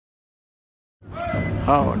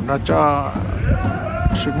Oh, nacha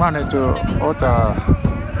shigmane to ota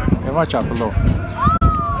emachapelo.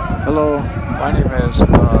 Hello, my name is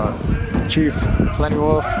Chief Plenty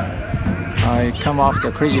Wolf. I come off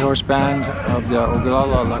the Crazy Horse Band of the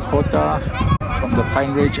Oglala Lakota from the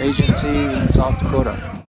Pine Ridge Agency in South Dakota.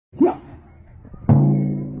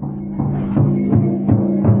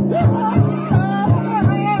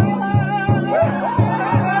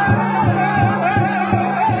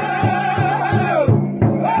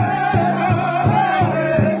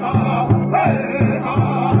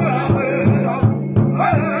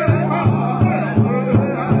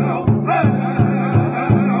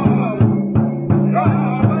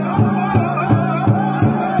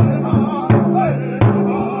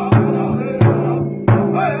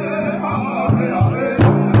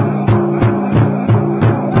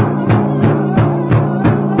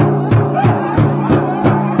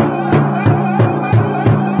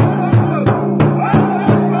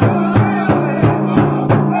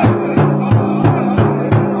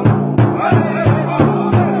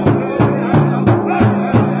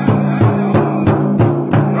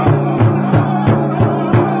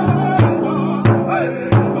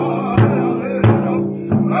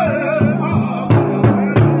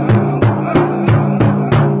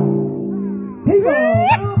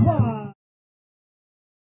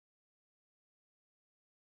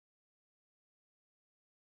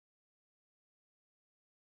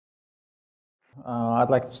 I'd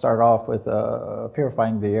like to start off with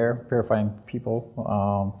purifying the air, purifying people,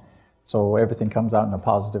 so everything comes out in a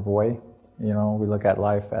positive way. You know, we look at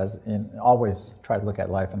life as always try to look at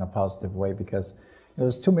life in a positive way, because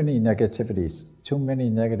there's too many negativities, too many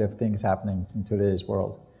negative things happening in today's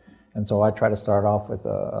world. And so I try to start off with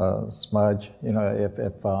a smudge. You know, if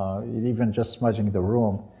even just smudging the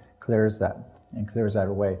room clears that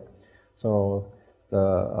away. So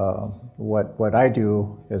what I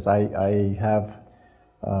do is I have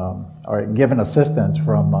or given assistance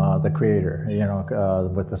from the Creator, you know,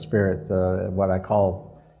 with the Spirit, what I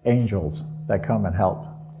call angels that come and help.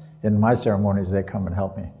 In my ceremonies, they come and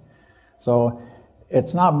help me. So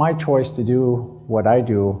it's not my choice to do what I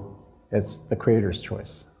do, it's the Creator's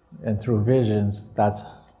choice. And through visions, that's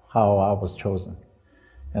how I was chosen.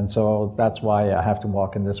 And so that's why I have to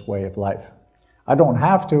walk in this way of life. I don't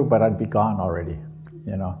have to, but I'd be gone already.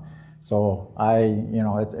 You know, so you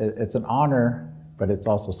know, it's an honor, but it's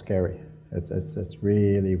also scary. It's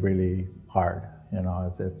really, really hard. You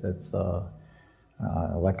know, it's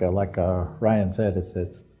like Ryan said,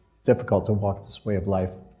 it's difficult to walk this way of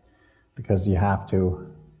life, because you have to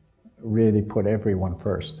really put everyone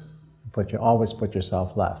first. Always put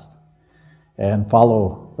yourself last, and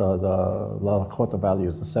follow the Lakota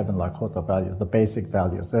values, the 7 Lakota values, the basic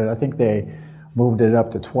values. I think they moved it up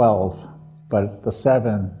to 12. But the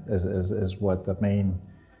 7 is what the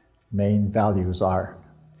main values are.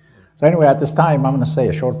 So anyway, at this time, I'm going to say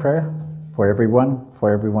a short prayer for everyone,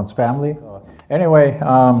 for everyone's family. Anyway,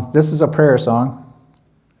 this is a prayer song,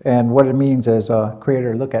 and what it means is,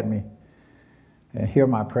 Creator, look at me and hear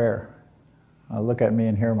my prayer. Look at me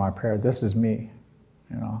and hear my prayer. This is me.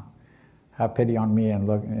 You know, have pity on me and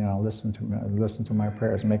look. You know, listen to my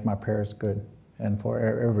prayers. Make my prayers good, and for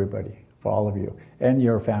everybody. For all of you and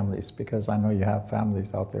your families, because I know you have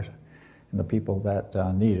families out there, and the people that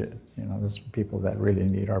need it. You know, there's people that really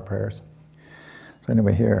need our prayers. So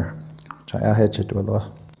anyway, here,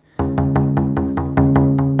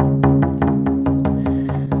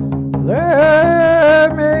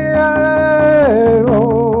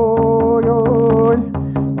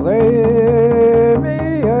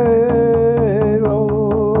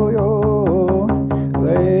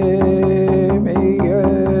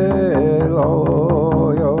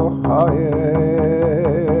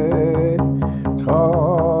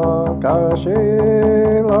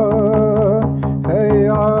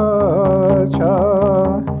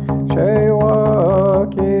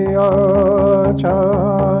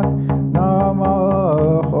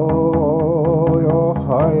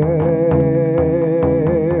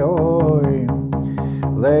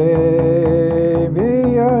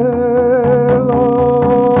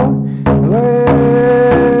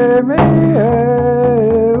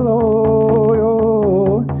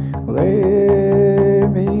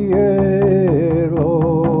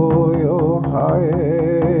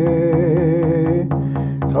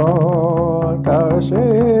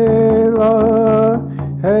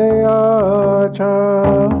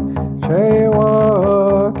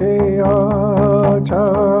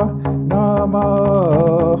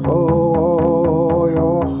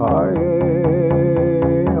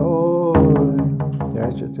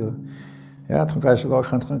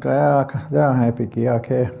 there happy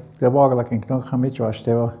okay. The walk like in Miigwetch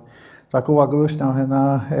there. Taku waglus now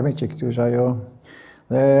hena emichik to jayo.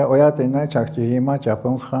 The oyate na chakjima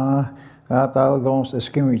chapunha atal doms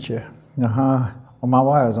eskimiche. Naha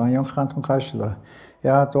omawayas on young Hanton Kashla.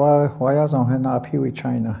 Ya toa wayas on hena api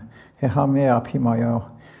China. He hame api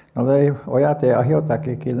mayo. No they oyate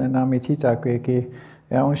ahiotake kilena mitita kweki.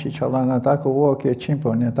 Eonshi chalana taku woke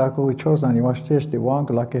chimpo ne taku chosani washtish the wang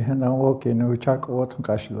like hena woke no chak wotun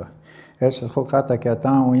Kashla. Es hokata ke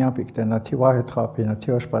atan uyan pikte na tiwa hetrapi na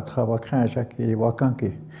tiosh patra wakanja ki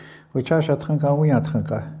wakanki. Uchasha tranka uyan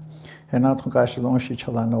tranka. Hena tranka shilon shi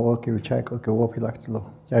chalana woke uchako ke wopi laktilo.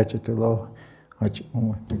 Yachitulo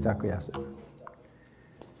mitaku yase.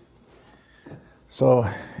 So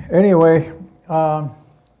anyway,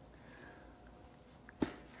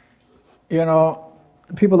 you know,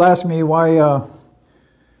 people ask me why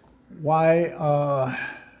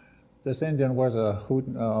this Indian wears a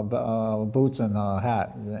boots and a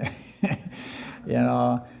hat. You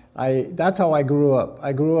know, that's how I grew up.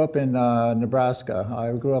 I grew up in Nebraska.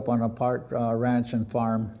 I grew up on a part ranch and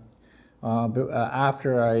farm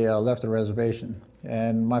after I left the reservation.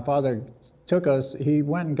 And my father took us, he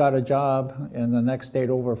went and got a job in the next state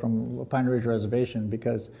over from Pine Ridge Reservation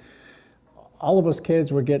because all of us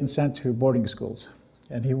kids were getting sent to boarding schools.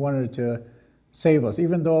 And he wanted to save us.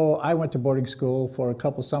 Even though I went to boarding school for a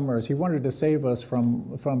couple summers, he wanted to save us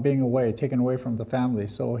from being away, taken away from the family.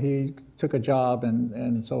 So he took a job,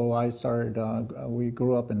 and so I started, we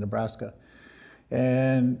grew up in Nebraska.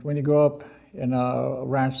 And when you grow up in a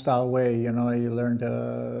ranch style way, you know, you learn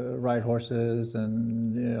to ride horses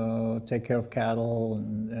and, you know, take care of cattle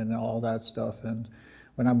and all that stuff. And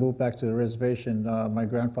when I moved back to the reservation, my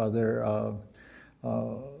grandfather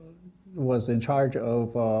was in charge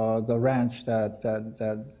of the ranch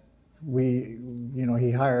that we, you know,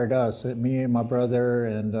 he hired us, me and my brother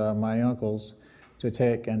and my uncles, to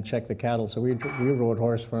take and check the cattle. So we rode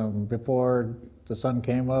horse from before the sun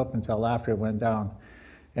came up until after it went down.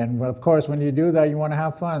 And of course, when you do that, you want to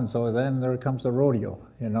have fun. So then there comes the rodeo,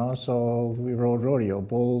 you know. So we rode rodeo,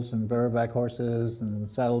 bulls and bareback horses and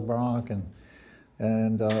saddle bronc,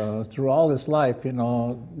 and through all this life, you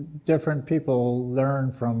know, different people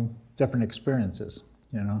learn from different experiences,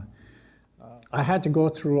 you know. I had to go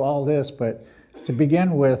through all this, but to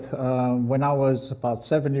begin with, when I was about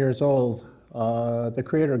 7 years old, the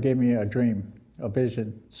Creator gave me a dream, a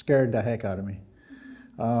vision, scared the heck out of me.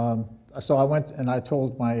 So I went and I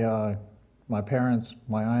told my parents,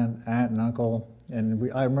 my aunt and uncle,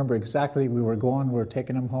 and I remember exactly we were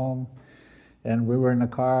taking them home, and we were in the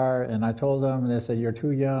car, and I told them, and they said, "You're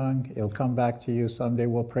too young, it'll come back to you someday,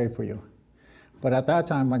 we'll pray for you." But at that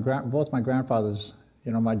time, both my grandfathers,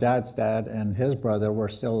 you know, my dad's dad and his brother were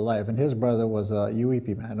still alive, and his brother was a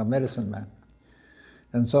UEP man, a medicine man.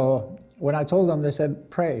 And so when I told them, they said,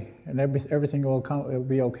 "Pray, and everything will come, it'll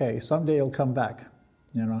be okay. Someday it'll come back,"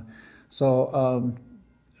 you know. So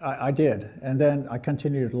I did, and then I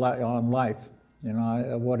continued on life, you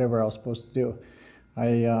know, whatever I was supposed to do.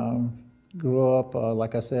 I grew up,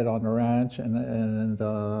 like I said, on the ranch, and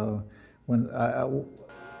when I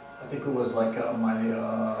think it was like my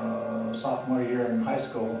sophomore year in high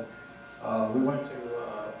school, we went to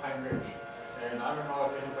Pine Ridge, and I don't know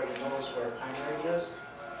if anybody knows where Pine Ridge is.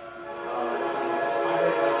 It's a Pine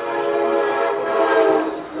Ridge reservation in South Dakota.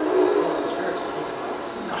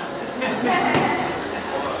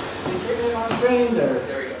 You get in on the train there.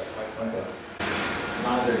 There we go. Okay.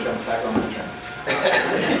 Now they're jumping back on the train.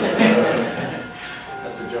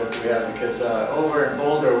 That's a joke we have because over in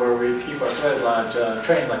Boulder, where we keep our sweat lodge, a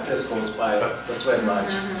train like this goes by the sweat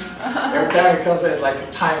lodge. Every time it comes by, it's like a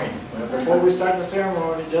timing. Before we start the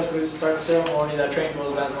ceremony, that train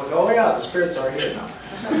goes by and says, "Oh yeah, the spirits are here now."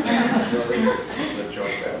 So this is a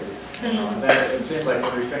joke that we, you know, and then it seems like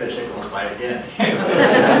when we finish, it goes by again.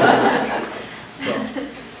 So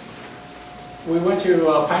we went to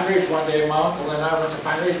Pine Ridge one day. My uncle and I went to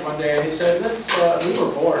Pine Ridge one day, and he said, we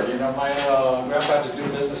were bored, you know, my grandpa had to do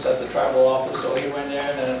business at the tribal office, so he went in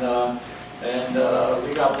and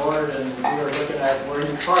we got bored, and we were looking at where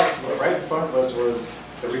you parked. Right in front of us was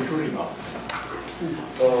the recruiting offices.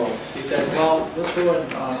 So he said, "Well,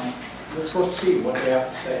 let's go see what they have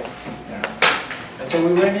to say." You know? And so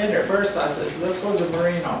we went in there. First I said, "Let's go to the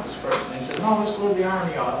Marine office first." And he said, "No, let's go to the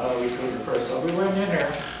Army recruiter first." So we went in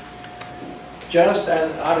there. Just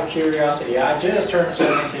out of curiosity, I just turned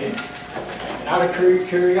 17. And out of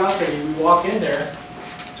curiosity, we walk in there.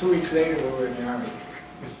 2 weeks later, we were in the Army.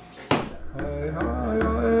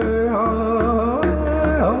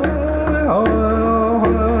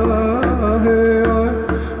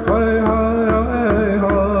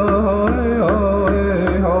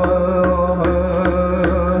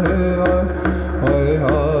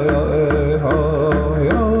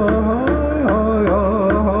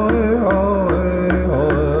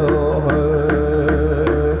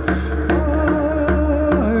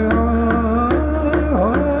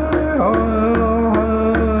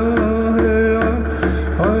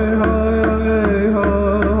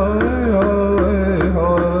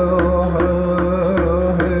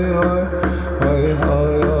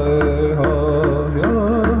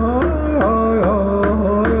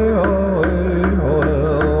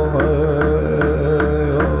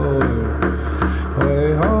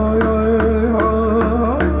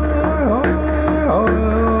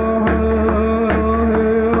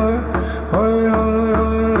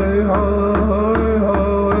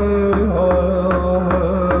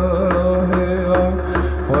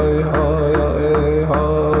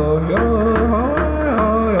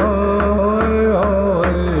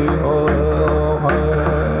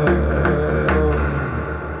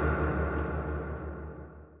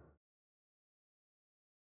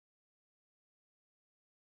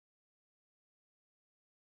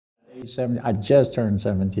 I just turned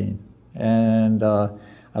 17. And I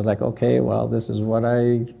was like, okay, well, this is what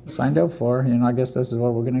I signed up for. You know, I guess this is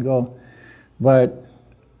where we're going to go. But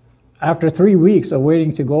after 3 weeks of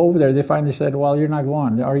waiting to go over there, they finally said, well, you're not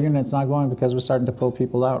going. Our unit's not going because we're starting to pull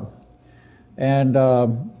people out. And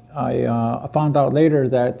I found out later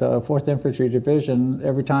that 4th Infantry Division,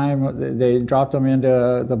 every time they dropped them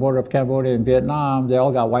into the border of Cambodia and Vietnam, they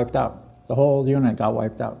all got wiped out. The whole unit got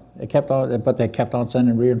wiped out. But they kept on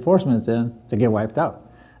sending reinforcements in to get wiped out.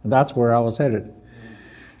 And that's where I was headed.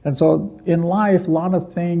 And so in life, a lot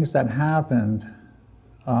of things that happened,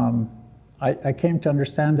 I came to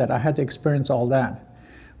understand that I had to experience all that.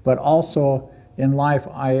 But also in life,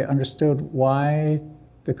 I understood why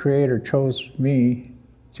the Creator chose me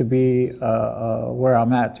to be where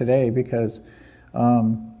I'm at today, because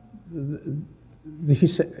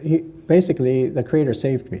basically the Creator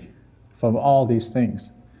saved me from all these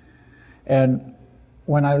things. And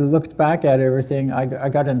when I looked back at everything, I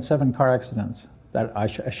got in 7 car accidents that I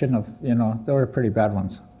shouldn't have, you know, they were pretty bad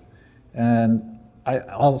ones. And I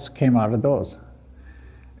also came out of those.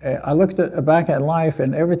 I looked back at life,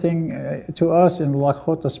 and everything to us in the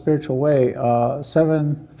Lakota spiritual way,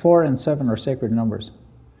 4 and 7 are sacred numbers.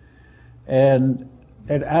 And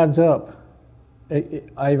it adds up.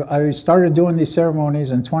 I started doing these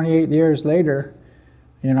ceremonies, and 28 years later,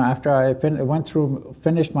 you know, after I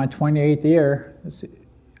finished my 28th year,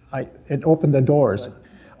 it opened the doors.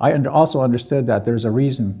 I also understood that there's a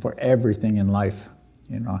reason for everything in life,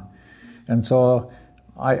 you know. And so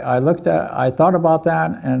I thought about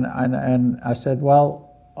that, and I said, well,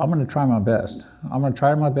 I'm going to try my best. I'm going to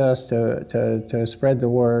try my best to spread the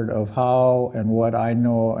word of how and what I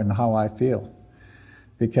know and how I feel.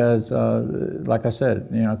 Because, like I said,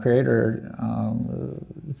 you know, Creator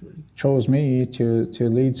chose me to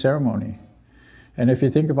lead ceremony. And if you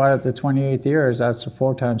think about it, the 28 years, that's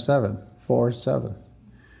 4 times 7, 4, 7.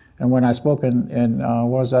 And when I spoke in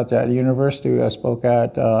what was that, at university, I spoke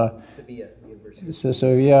at Sevilla University.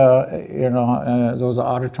 Sevilla, you know, there was an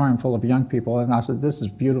auditorium full of young people, and I said, this is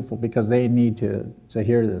beautiful because they need to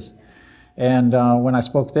hear this. And when I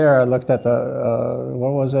spoke there, I looked at the,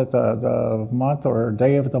 what was it, the month or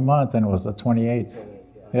day of the month, and it was the 28th.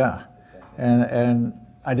 Yeah. And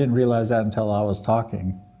I didn't realize that until I was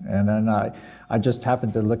talking. And then I just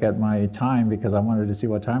happened to look at my time because I wanted to see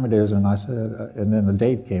what time it is, and I said, and then the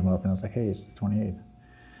date came up, and I was like, hey, it's 28.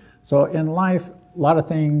 So in life, a lot of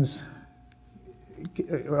things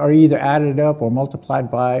are either added up or multiplied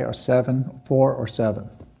by, or 4 or 7.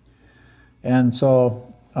 And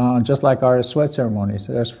so just like our sweat ceremonies,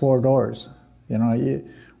 there's 4 doors. You know,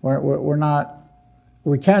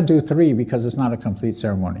 we can't do 3 because it's not a complete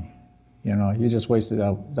ceremony. You know, you just wasted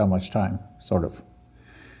that much time, sort of.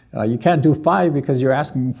 You can't do 5 because you're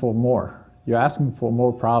asking for more. You're asking for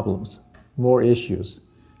more problems, more issues.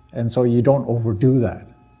 And so you don't overdo that.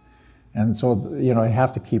 And so, you know, you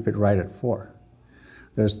have to keep it right at 4.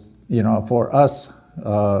 There's, you know, for us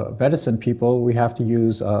medicine people, we have to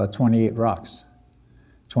use 28 rocks,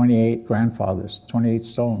 28 grandfathers, 28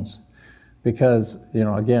 stones. Because, you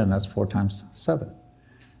know, again, that's 4 times 7.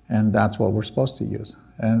 And that's what we're supposed to use.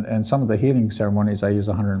 And some of the healing ceremonies, I use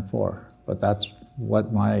 104. But that's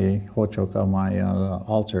what my hochoka, my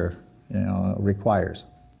altar, you know, requires.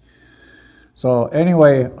 So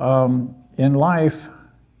anyway, in life,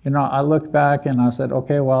 you know, I look back and I said,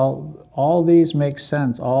 okay, well, all these make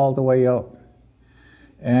sense all the way up.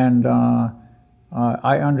 And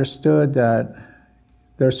I understood that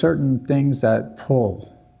there are certain things that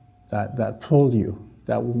pull you,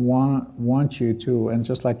 that want you to, and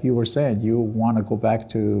just like you were saying, you want to go back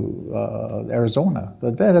to Arizona,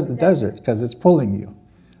 the desert, because it's pulling you.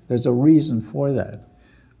 There's a reason for that,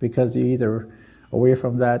 because you're either away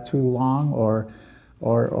from that too long, or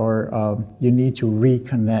you need to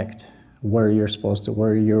reconnect where you're supposed to,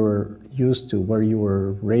 where you're used to, where you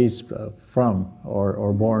were raised from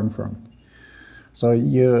or born from. So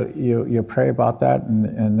you pray about that,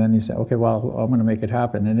 and then you say, okay, well, I'm going to make it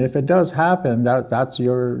happen. And if it does happen,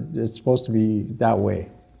 it's supposed to be that way.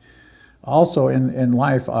 Also in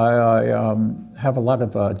life, I have a lot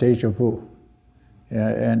of deja vu.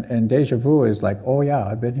 And deja vu is like, oh yeah,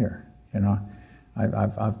 I've been here. You know,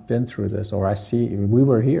 I've been through this, or I see, we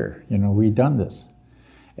were here, you know, we've done this.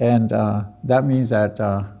 And that means that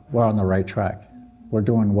we're on the right track. We're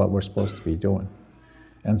doing what we're supposed to be doing.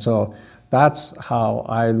 And so that's how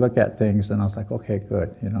I look at things, and I was like, okay,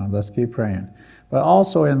 good, you know, let's keep praying. But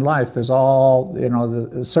also in life, there's all, you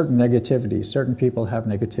know, certain negativity. Certain people have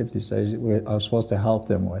negativities that we are supposed to help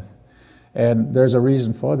them with. And there's a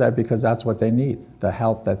reason for that, because that's what they need, the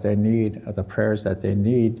help that they need, the prayers that they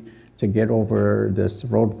need to get over this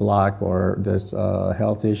roadblock or this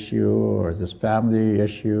health issue or this family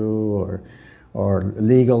issue or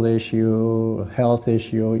legal issue, health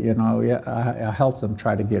issue, you know, yeah, I help them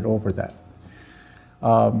try to get over that.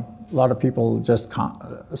 A lot of people just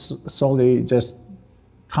solely just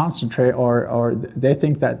concentrate or they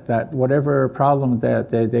think that whatever problem that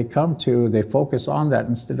they come to, they focus on that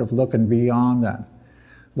instead of looking beyond that.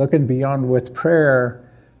 Looking beyond with prayer,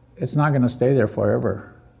 it's not going to stay there forever.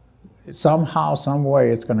 Somehow, some way,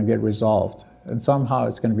 it's going to get resolved, and somehow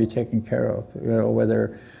it's going to be taken care of. You know,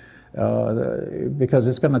 whether because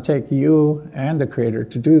it's going to take you and the Creator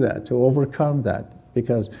to do that, to overcome that.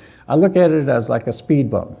 Because I look at it as like a speed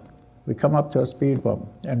bump. We come up to a speed bump,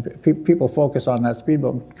 and people focus on that speed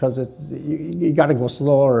bump because it's you got to go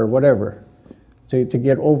slower or whatever to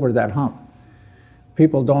get over that hump.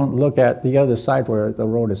 People don't look at the other side where the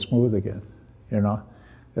road is smooth again, you know.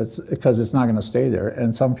 It's because it's not going to stay there.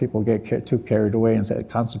 And some people get too carried away and say,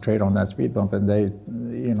 concentrate on that speed bump, and they,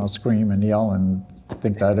 you know, scream and yell and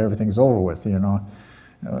think that everything's over with, you know.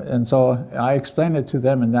 And so I explain it to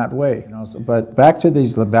them in that way, you know. So, but back to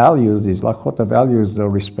these values, these Lakota values, the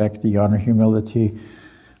respect, the honor, humility.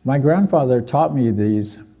 My grandfather taught me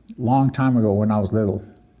these long time ago when I was little.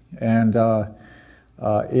 And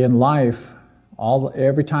in life,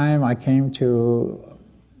 every time I came to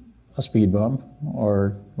a speed bump,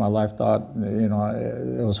 or my life thought, you know,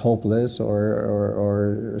 it was hopeless,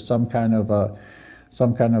 or some kind of a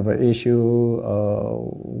issue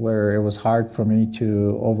where it was hard for me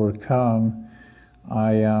to overcome,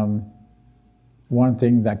 one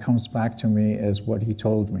thing that comes back to me is what he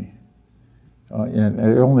told me. And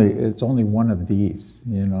it's only one of these,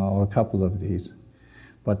 you know, a couple of these,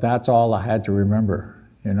 but that's all I had to remember,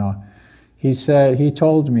 you know. He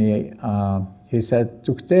told me, he said,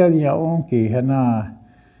 "Tuktelia onki hena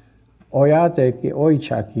oyate ki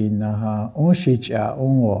oichaki naha unshicha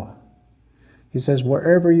unwo." He says,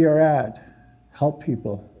 wherever you're at, help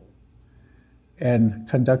people and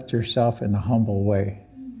conduct yourself in a humble way,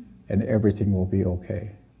 and everything will be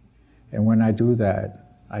okay. And when I do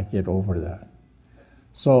that, I get over that.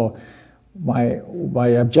 So my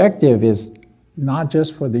objective is not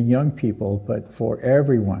just for the young people, but for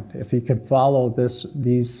everyone. If you can follow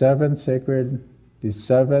these seven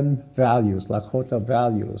values, Lakota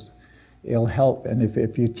values, it'll help. And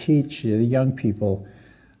if you teach the young people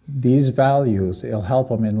these values, it'll help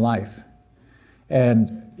them in life.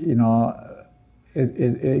 And, you know,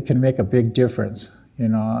 it can make a big difference. You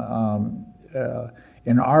know,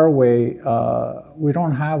 in our way, we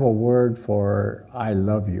don't have a word for "I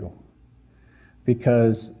love you,"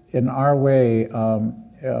 because in our way,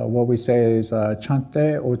 what we say is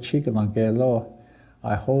 "Chante o chikalankelo,"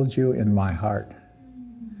 I hold you in my heart.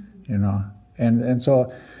 You know, and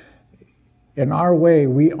so in our way,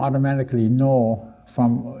 we automatically know.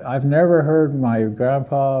 I've never heard my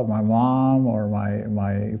grandpa, my mom, or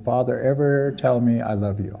my father ever tell me I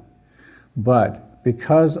love you. But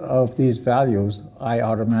because of these values, I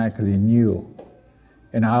automatically knew.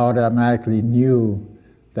 And I automatically knew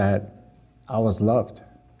that I was loved,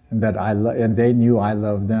 and that and they knew I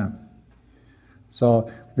loved them. So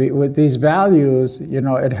with these values, you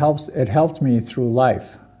know, it helped me through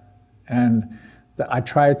life. And I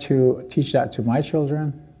try to teach that to my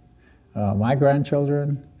children, my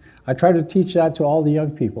grandchildren. I try to teach that to all the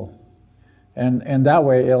young people. And that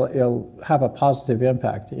way it'll have a positive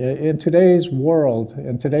impact. In today's world,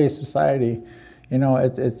 in today's society, you know,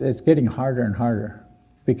 it's getting harder and harder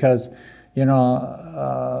because, you know,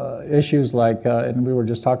 issues like, and we were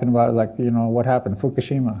just talking about, like, you know, what happened,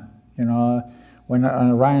 Fukushima. You know, when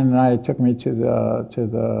Ryan and I took me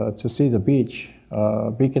to see the beach,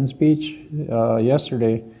 Beacons Beach,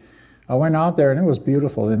 yesterday, I went out there and it was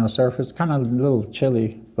beautiful. You know, surface, kind of a little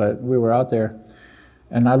chilly, but we were out there.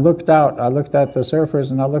 And I looked at the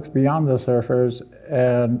surfers, and I looked beyond the surfers,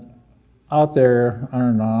 and out there, I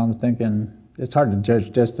don't know, I'm thinking, it's hard to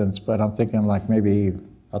judge distance, but I'm thinking like maybe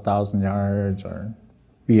 1,000 yards or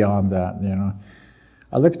beyond that, you know.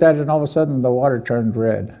 I looked at it, and all of a sudden the water turned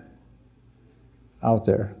red out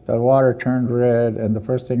there. The water turned red, and the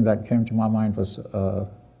first thing that came to my mind was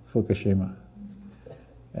Fukushima.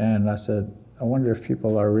 And I said, I wonder if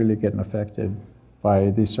people are really getting affected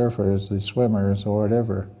by these surfers, these swimmers, or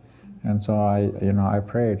whatever. And so I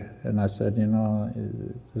prayed, and I said, you know,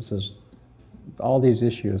 this is all these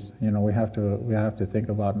issues, you know, we have to think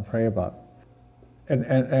about and pray about.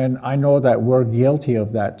 And I know that we're guilty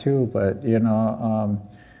of that too, but you know,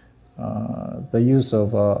 the use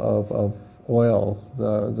of oil,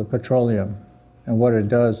 the petroleum, and what it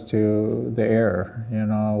does to the air, you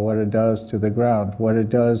know, what it does to the ground, what it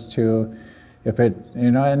does to If it,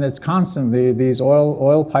 you know, and it's constantly, these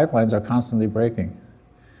oil pipelines are constantly breaking.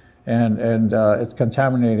 And it's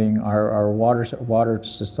contaminating our water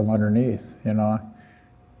system underneath, you know.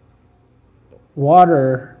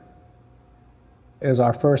 Water is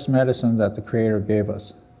our first medicine that the Creator gave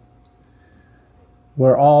us.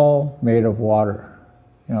 We're all made of water.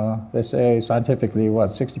 You know, they say scientifically,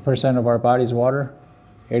 what, 60% of our body's water?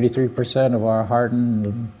 83% of our heart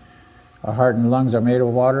and lungs are made of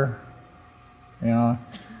water. You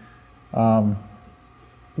know,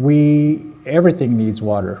 everything needs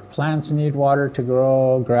water. Plants need water to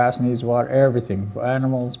grow, grass needs water, everything.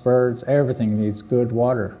 Animals, birds, everything needs good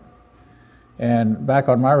water. And back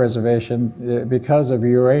on my reservation, because of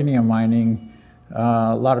uranium mining,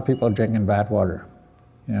 a lot of people are drinking bad water.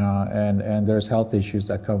 You know, and there's health issues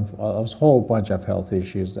that come, a whole bunch of health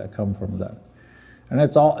issues that come from that. And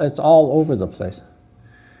it's all over the place.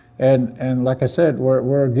 And like I said,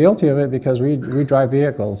 we're guilty of it because we drive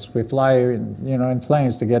vehicles. We fly, you know, in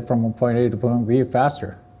planes to get from point A to point B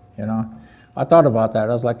faster, you know. I thought about that.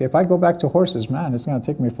 I was like, if I go back to horses, man, it's going to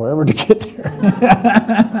take me forever to get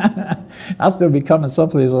there. I'll still be coming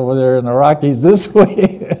someplace over there in the Rockies this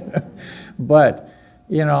way. But,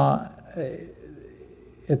 you know,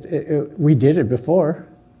 we did it before,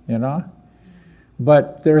 you know.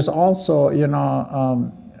 But there's also, you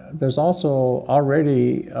know, there's also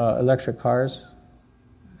already electric cars.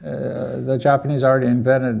 The Japanese already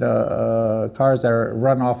invented cars that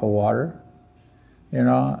run off of water. You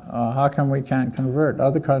know, how come we can't convert?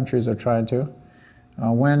 Other countries are trying to.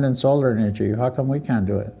 Wind and solar energy, how come we can't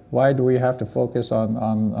do it? Why do we have to focus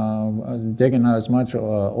on digging as much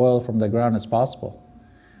oil from the ground as possible?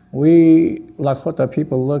 We Lakota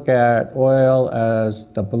people look at oil as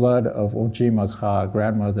the blood of Ojimaka,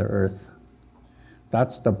 Grandmother Earth.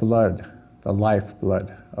 That's the blood, the life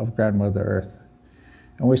blood of Grandmother Earth.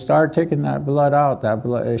 And we start taking that blood out,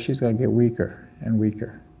 she's going to get weaker and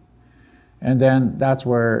weaker. And then that's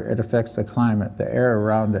where it affects the climate, the air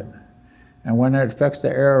around it. And when it affects the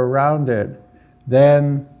air around it,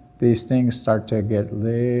 then these things start to get a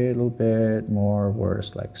little bit more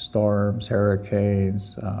worse, like storms,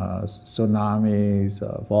 hurricanes, tsunamis,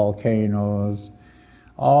 volcanoes,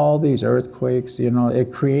 all these earthquakes. You know,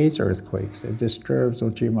 it creates earthquakes. It disturbs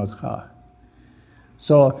Ojimaka.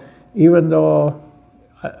 So even though,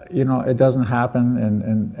 you know, it doesn't happen,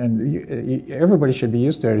 and everybody should be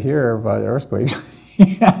used to it here about earthquakes.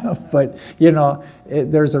 Yeah, but, you know,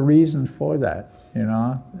 there's a reason for that, you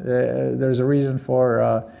know. There's a reason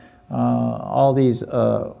for all these,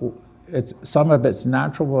 some of it's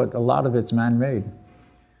natural, but a lot of it's man-made.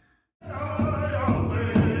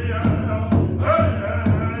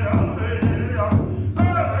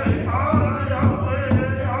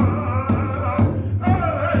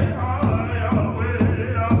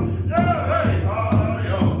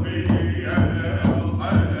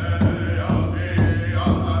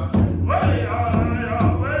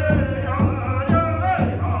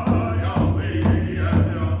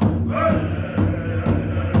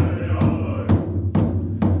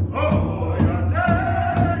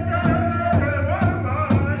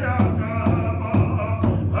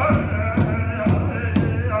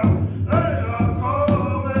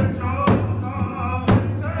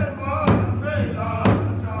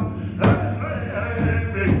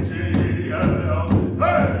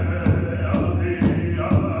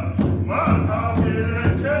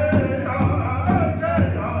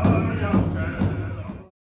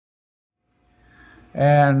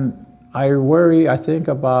 And I think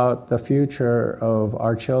about the future of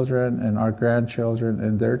our children and our grandchildren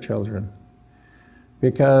and their children.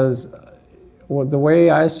 Because the way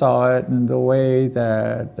I saw it and the way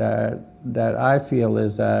that I feel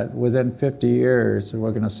is that within 50 years,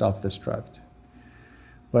 we're going to self-destruct.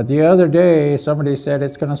 But the other day, somebody said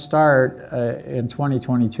it's going to start in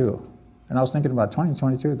 2022. And I was thinking about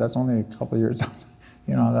 2022, that's only a couple years down,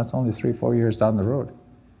 you know, that's only 3-4 years down the road.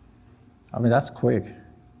 I mean, that's quick.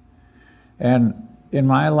 And in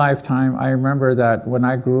my lifetime, I remember that when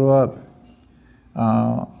I grew up,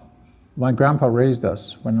 my grandpa raised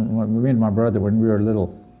us, when me and my brother, when we were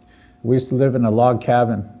little. We used to live in a log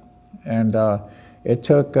cabin. And it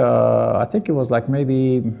took, I think it was like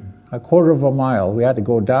maybe a quarter of a mile. We had to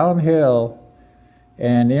go downhill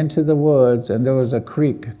and into the woods, and there was a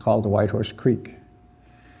creek called the Whitehorse Creek.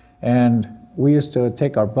 And we used to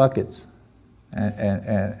take our buckets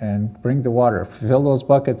and bring the water, fill those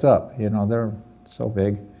buckets up, you know, they're so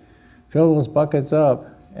big. Fill those buckets up,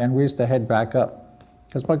 and we used to head back up.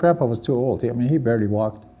 Because my grandpa was too old. I mean, he barely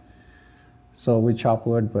walked. So we chopped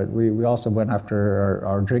wood, but we also went after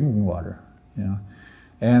our drinking water, you know.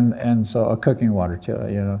 and so cooking water too,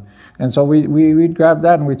 you know. And so we'd grab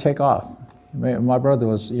that and we'd take off. My brother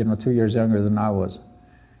was, you know, 2 years younger than I was.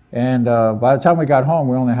 And by the time we got home,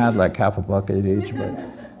 we only had like half a bucket each, but,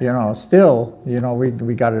 you know, still, you know,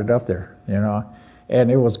 we got it up there, you know,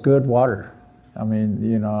 and it was good water. I mean,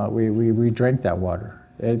 you know, we drank that water.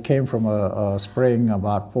 It came from a spring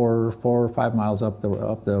about 4 or 5 miles up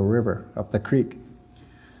the river, up the creek.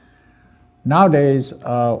 Nowadays,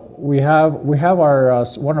 we have our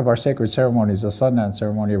one of our sacred ceremonies, a Sundance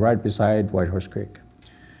ceremony, right beside White Horse Creek.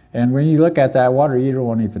 And when you look at that water, you don't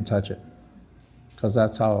want to even touch it, because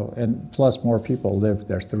that's how. And plus, more people live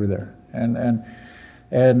there through there, and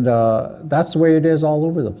that's the way it is all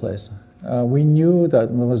over the place. We knew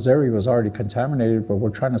that Missouri was already contaminated, but we're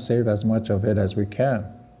trying to save as much of it as we can.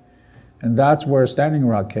 And that's where Standing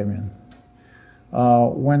Rock came in.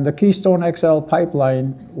 When the Keystone XL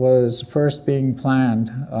pipeline was first being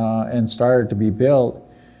planned and started to be built,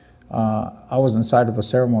 I was inside of a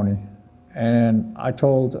ceremony. And I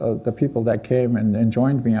told the people that came and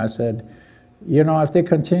joined me, I said, you know, if they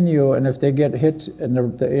continue and if they get hit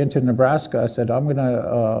into Nebraska, I said, I'm going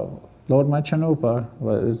to load my chanupa,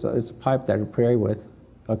 it's a pipe that I pray with,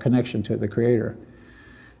 a connection to the Creator,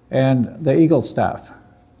 and the Eagle staff.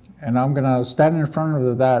 And I'm going to stand in front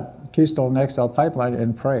of that Keystone XL pipeline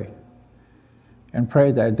and pray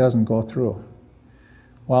that it doesn't go through.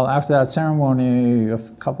 Well, after that ceremony, a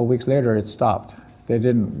couple of weeks later, it stopped. They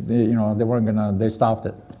didn't, you know, they weren't going to, they stopped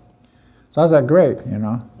it. So I was like, great, you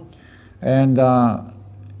know. And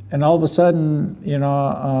all of a sudden, you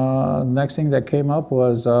know, next thing that came up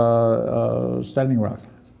was Standing Rock,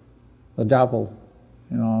 the Dapple,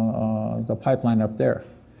 you know, the pipeline up there.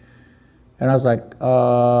 And I was like,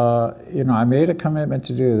 you know, I made a commitment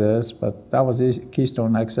to do this, but that was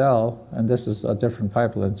Keystone XL, and this is a different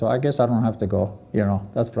pipeline, so I guess I don't have to go, you know.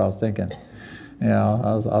 That's what I was thinking. You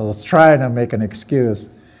know, I was trying to make an excuse,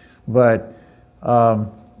 but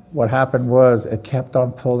what happened was it kept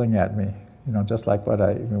on pulling at me, you know, just like what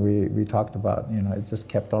we talked about, you know, it just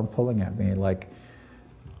kept on pulling at me. Like,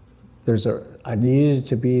 I needed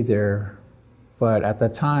to be there, but at the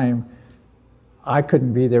time, I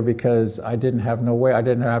couldn't be there because I didn't have no way, I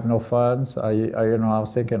didn't have no funds. You know, I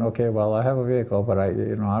was thinking, okay, well, I have a vehicle, but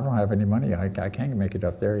you know, I don't have any money. I can't make it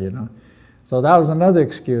up there, you know. So that was another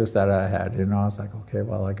excuse that I had, you know. I was like, okay,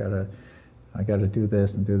 well, I gotta do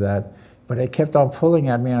this and do that. But it kept on pulling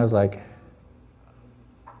at me, and I was like,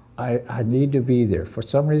 I need to be there. For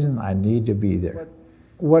some reason, I need to be there.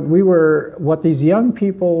 What these young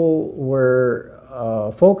people were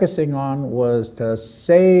focusing on was to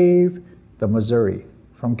save the Missouri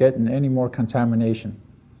from getting any more contamination.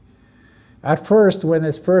 At first, when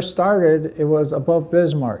it first started, it was above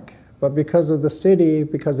Bismarck. But because of the city,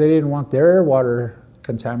 because they didn't want their water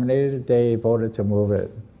contaminated, they voted to move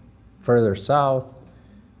it further south,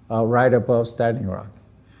 right above Standing Rock.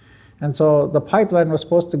 And so the pipeline was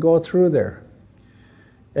supposed to go through there.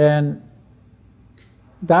 And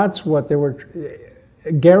that's what they were,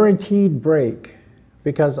 guaranteed break.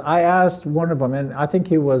 Because I asked one of them, and I think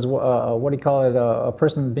he was, what do you call it, a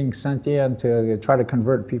person being sent in to try to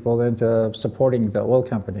convert people into supporting the oil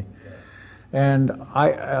company. And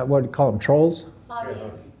what do you call them, trolls?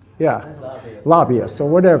 Lobbyists. Yeah, lobbyists or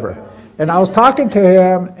whatever. And I was talking to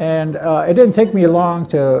him, and it didn't take me long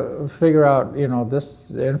to figure out, you know,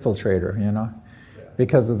 this infiltrator, you know,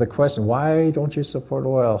 because of the question, why don't you support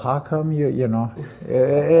oil? How come you know?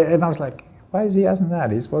 And I was like, why is he asking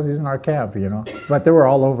that? He's supposed he's in our camp, you know. But they were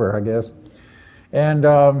all over, I guess. And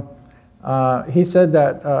he said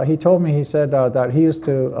that, he told me, he said that he used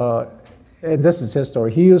to, and this is his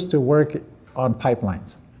story, he used to work on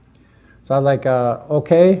pipelines. So I was like,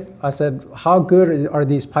 okay. I said, how good are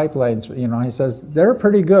these pipelines? You know, he says, they're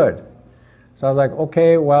pretty good. So I was like,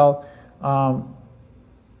 okay, well,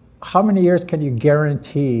 how many years can you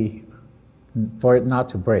guarantee for it not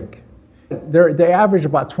to break? They average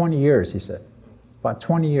about 20 years, he said. About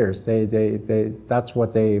 20 years, that's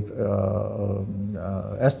what they've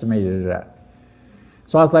estimated it at.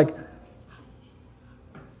 So I was like,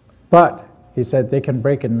 but, he said, they can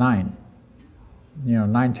break in 9,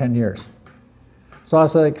 10 years. So I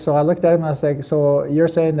was like, so I looked at him and I was like, so you're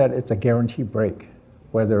saying that it's a guaranteed break,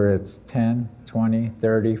 whether it's 10, 20,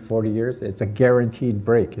 30, 40 years, it's a guaranteed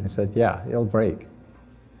break. And he said, yeah, it'll break.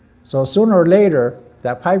 So sooner or later,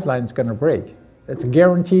 that pipeline's going to break. It's a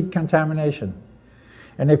guaranteed contamination.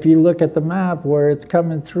 And if you look at the map where it's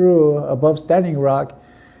coming through above Standing Rock,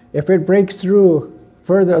 if it breaks through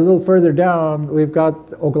a little further down, we've got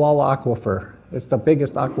Oglala Aquifer. It's the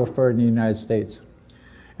biggest aquifer in the United States.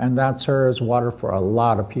 And that serves water for a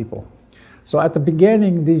lot of people. So at the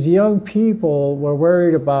beginning, these young people were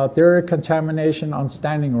worried about their contamination on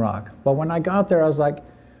Standing Rock. But when I got there, I was like,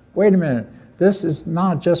 wait a minute, this is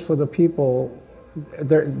not just for the people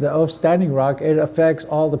of Standing Rock. It affects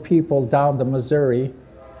all the people down the Missouri.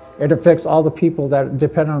 It affects all the people that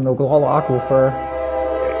depend on the Oglala Aquifer.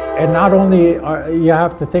 And not only you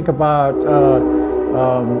have to think about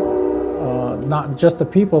not just the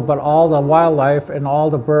people, but all the wildlife and all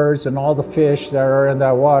the birds and all the fish that are in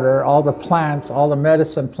that water, all the plants, all the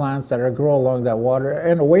medicine plants that are grow along that water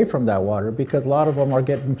and away from that water, because a lot of them are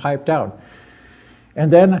getting piped out.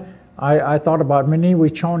 And then I thought about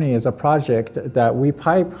Miigwetch as a project that we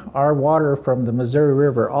pipe our water from the Missouri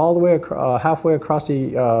River all the way halfway across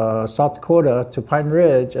the South Dakota to Pine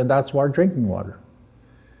Ridge, and that's our drinking water.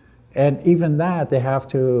 And even that, they have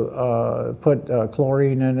to put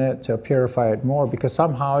chlorine in it to purify it more, because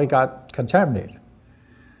somehow it got contaminated.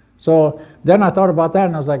 So then I thought about that,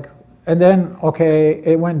 and I was like, and then, okay,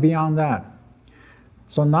 it went beyond that.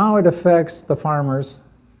 So now it affects the farmers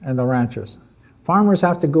and the ranchers. Farmers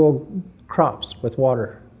have to grow crops with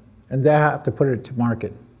water, and they have to put it to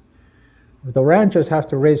market. The ranchers have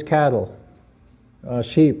to raise cattle,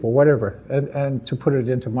 sheep, or whatever, and to put it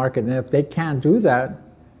into market. And if they can't do that,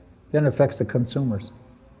 then it affects the consumers.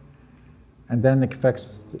 And then it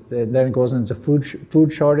goes into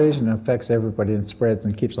food shortage, and it affects everybody and spreads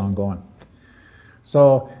and keeps on going.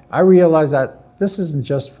 So I realized that this isn't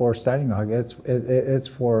just for Standing Rock, it's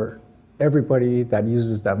for everybody that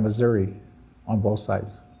uses that Missouri on both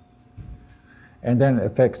sides. And then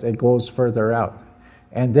it goes further out.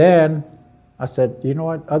 And then I said, you know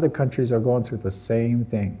what, other countries are going through the same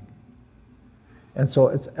thing. And so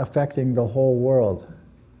it's affecting the whole world.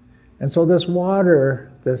 And so this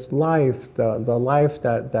water, this life, the life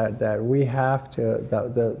that we have to,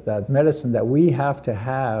 that medicine that we have to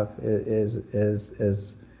have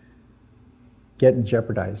is getting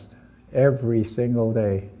jeopardized every single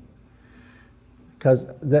day. Because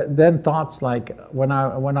then thoughts like, when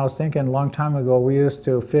I was thinking a long time ago, we used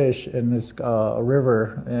to fish in this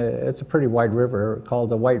river. It's a pretty wide river called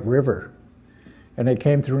the White River. And it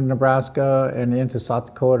came through Nebraska and into South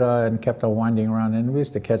Dakota and kept on winding around. And we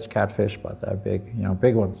used to catch catfish about that big,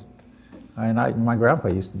 big ones. And my grandpa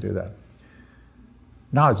used to do that.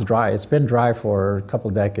 Now it's dry. It's been dry for a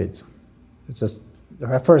couple decades. It's just,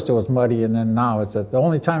 at first it was muddy, and then now it's the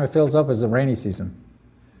only time it fills up is the rainy season.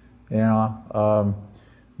 But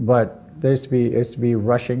there used to be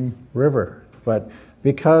rushing river. But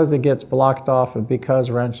because it gets blocked off, and because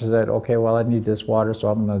ranchers said, okay, well, I need this water, so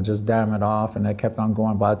I'm gonna just dam it off, and it kept on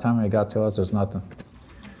going. By the time it got to us, there's nothing,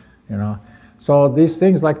 So these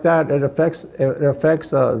things like that, it affects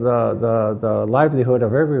the livelihood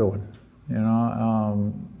of everyone,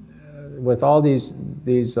 with all these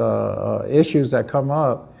issues that come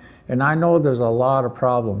up. And I know there's a lot of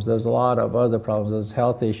problems. There's a lot of other problems. There's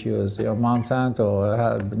health issues.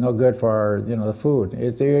 Monsanto, no good for our, the food.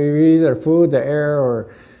 It's either food, the air,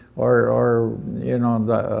 or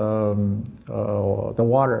the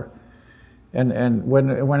water. And when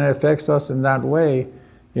it affects us in that way,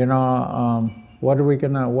 what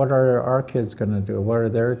are our kids gonna do? What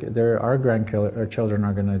are our grandchildren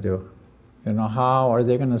are gonna do? How are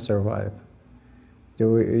they gonna survive?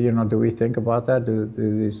 Do we think about that? Do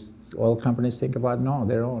these oil companies think about it? No,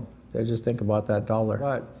 they don't. They just think about that dollar.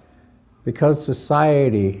 But because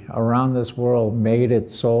society around this world made it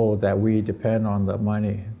so that we depend on the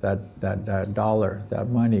money, that dollar, that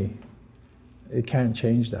money, it can't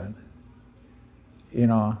change that.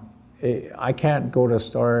 I can't go to a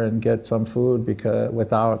store and get some food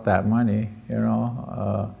without that money.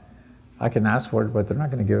 I can ask for it, but they're not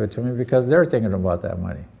going to give it to me because they're thinking about that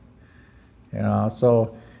money.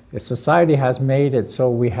 So society has made it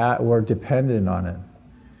so we're dependent on it,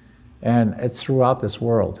 and it's throughout this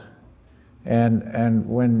world. And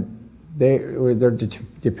when they're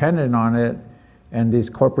dependent on it, and these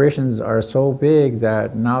corporations are so big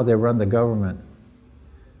that now they run the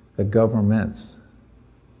governments.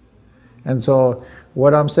 And so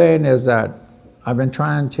what I'm saying is that I've been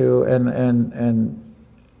trying to, and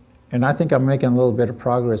I think I'm making a little bit of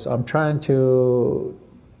progress. I'm trying to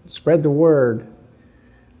spread the word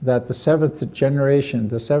that the seventh generation,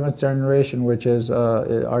 which is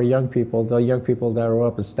our young people, the young people that are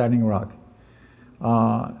up at Standing Rock.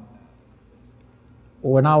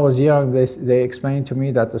 When I was young, they explained to me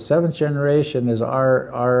that the seventh generation is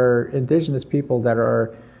our indigenous people that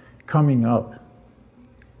are coming up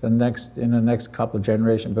in the next couple of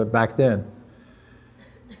generations, but back then.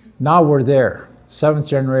 Now we're there, seventh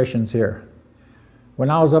generation's here. When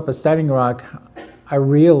I was up at Standing Rock, I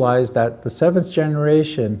realized that the seventh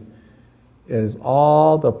generation is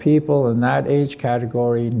all the people in that age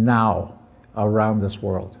category now around this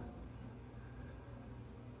world.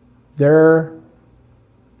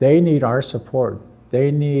 They need our support.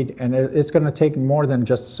 They need, and it's going to take more than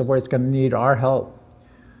just support, it's going to need our help.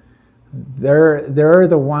 They're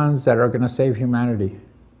the ones that are going to save humanity.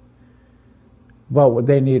 But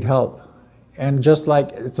they need help. And just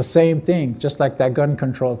like, it's the same thing, just like that gun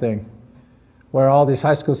control thing, where all these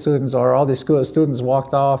high school students or all these school students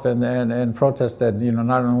walked off and protested, you know,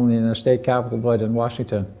 not only in the state capitol, but in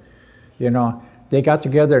Washington. You know, they got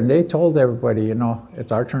together and they told everybody, you know,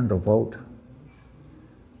 it's our turn to vote.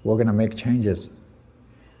 We're going to make changes.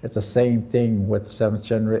 It's the same thing with the seventh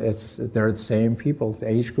generation. They're the same people, the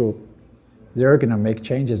age group. They're going to make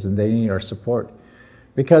changes and they need our support.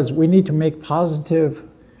 Because we need to make positive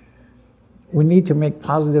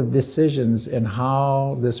decisions in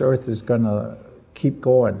how this earth is going to keep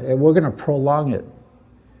going. And we're going to prolong it.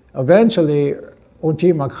 Eventually,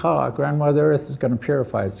 Grandmother Earth is going to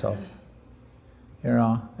purify itself. You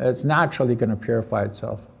know, it's naturally going to purify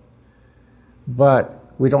itself.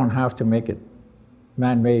 But we don't have to make it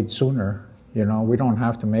man-made sooner. You know, we don't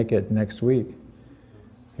have to make it next week.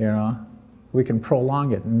 You know, we can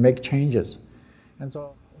prolong it and make changes. And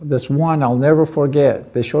so this one I'll never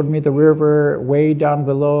forget. They showed me the river way down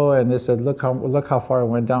below, and they said, look how far it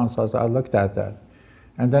went down. So I looked at that.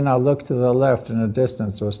 And then I looked to the left in the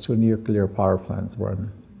distance, there was 2 nuclear power plants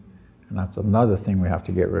running. And that's another thing we have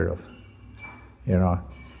to get rid of. You know,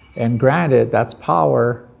 and granted, that's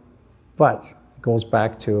power, but it goes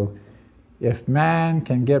back to, if man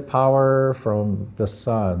can get power from the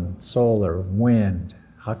sun, solar, wind,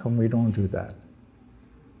 how come we don't do that?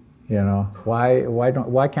 You know,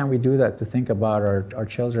 why can't we do that to think about our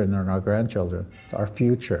children and our grandchildren, our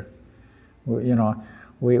future? You know,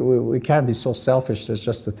 we can't be so selfish as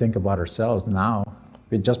just to think about ourselves now,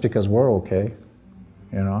 just because we're okay.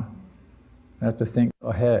 You know, we have to think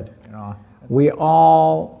ahead. You know, we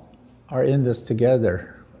all are in this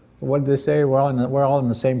together. What did they say? We're all in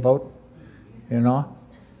the same boat. You know,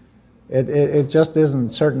 it just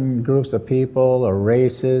isn't certain groups of people or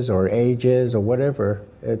races or ages or whatever.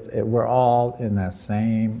 We're all in that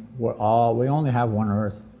same. We only have one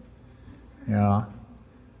Earth. You know,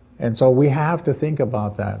 and so we have to think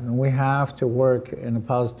about that, and we have to work in a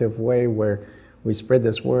positive way where we spread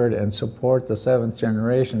this word and support the seventh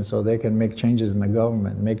generation so they can make changes in the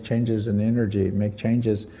government, make changes in energy, make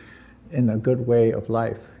changes in a good way of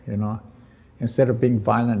life. You know. Instead of being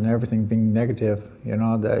violent and everything being negative, you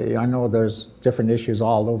know, I know there's different issues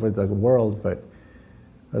all over the world, but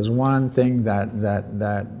there's one thing that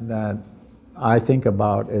I think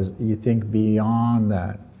about is you think beyond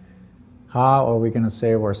that. How are we going to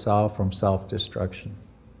save ourselves from self-destruction?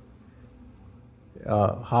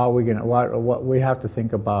 How are we going to, what we have to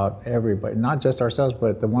think about everybody, not just ourselves,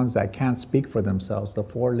 but the ones that can't speak for themselves, the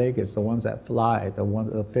four-legged, the ones that fly,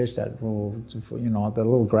 the fish that grow, you know, the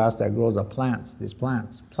little grass that grows, the plants, these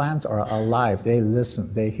plants. Plants are alive, they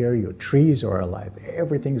listen, they hear you. Trees are alive,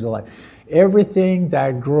 everything's alive. Everything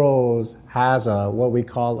that grows has what we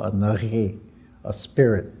call a nahi, a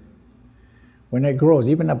spirit. When it grows,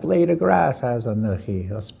 even a blade of grass has a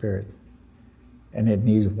nahi, a spirit. And it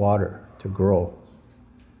needs water to grow.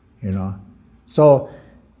 You know, so,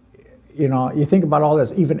 you know, you think about all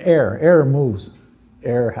this, even air moves.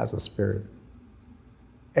 Air has a spirit.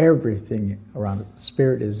 Everything around us,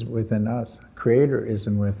 spirit is within us. Creator is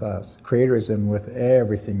in with us. Creator is in with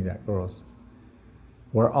everything that grows.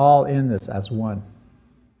 We're all in this as one.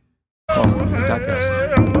 Oh, that guy's.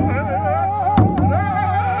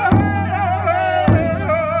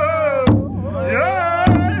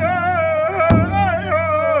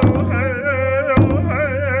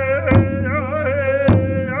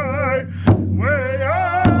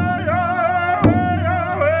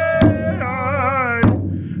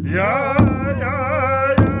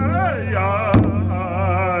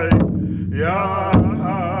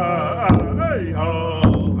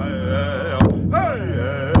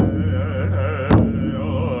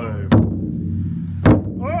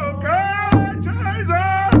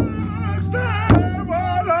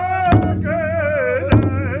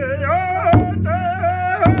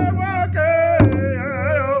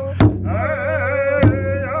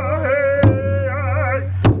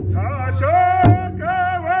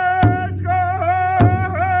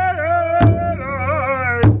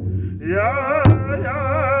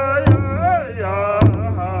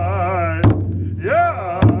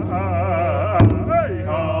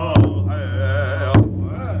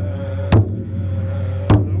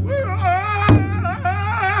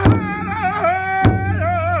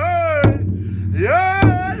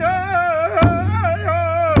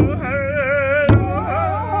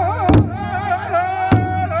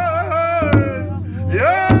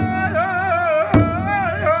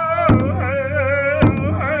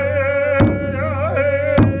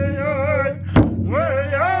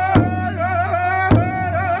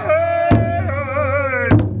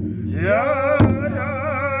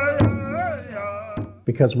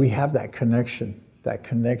 because we have that connection. That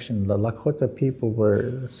connection. The Lakota people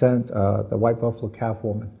were sent the white buffalo calf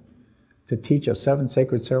woman to teach us 7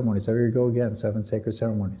 sacred ceremonies. There you go again, 7 sacred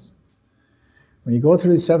ceremonies. When you go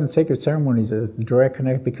through these 7 sacred ceremonies, it's the direct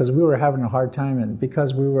connect, because we were having a hard time and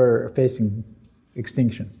because we were facing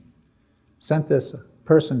extinction. Sent this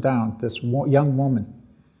person down, this young woman,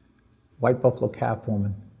 white buffalo calf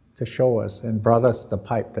woman, to show us and brought us the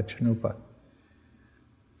pipe, the chanupa.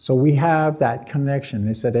 So we have that connection.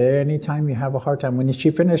 They said, anytime you have a hard time, when she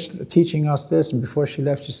finished teaching us this, and before she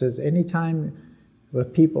left, she says, anytime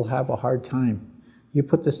people have a hard time, you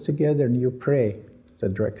put this together and you pray. It's a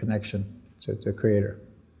direct connection to the Creator.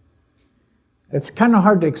 It's kind of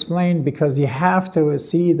hard to explain because you have to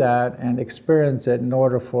see that and experience it in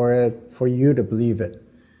order for you to believe it.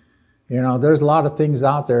 You know, there's a lot of things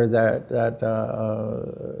out there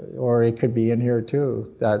or it could be in here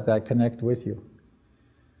too, that connect with you.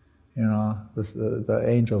 You know, the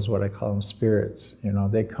angels, what I call them, spirits, you know,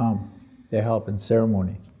 they come, they help in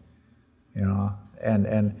ceremony, you know,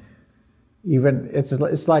 and even,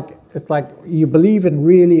 it's like you believe in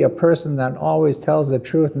really a person that always tells the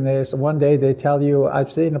truth, and one day they tell you, I've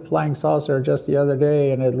seen a flying saucer just the other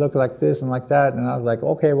day, and it looked like this and like that, and I was like,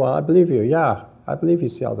 okay, well, I believe you, yeah, I believe you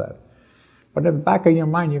see all that. But in the back of your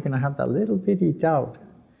mind, you're going to have that little bitty doubt,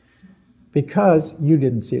 because you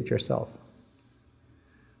didn't see it yourself.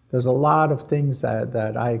 There's a lot of things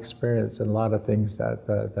that I experienced, and a lot of things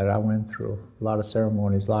that I went through. A lot of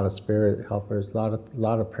ceremonies, a lot of spirit helpers, a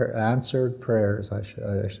lot of answered prayers, I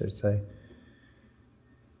should say,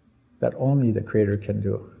 that only the Creator can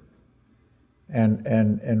do.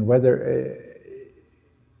 And whether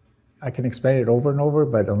I can explain it over and over,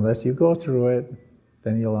 but unless you go through it,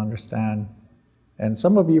 then you'll understand. And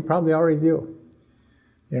some of you probably already do.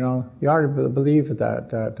 You know, you already believe that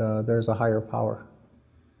there's a higher power.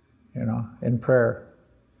 You know, in prayer.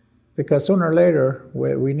 Because sooner or later,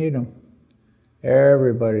 we need them.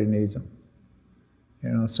 Everybody needs them.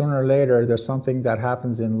 You know, sooner or later, there's something that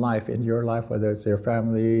happens in life, in your life, whether it's your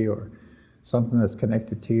family or something that's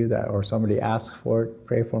connected to you, or somebody asks for it,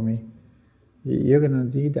 pray for me. You're going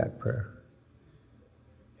to need that prayer.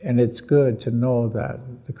 And it's good to know that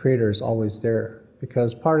the Creator is always there,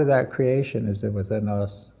 because part of that creation is within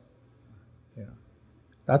us. You know,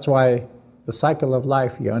 that's why the cycle of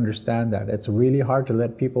life, you understand that. It's really hard to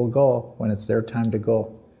let people go when it's their time to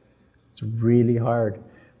go. It's really hard.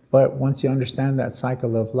 But once you understand that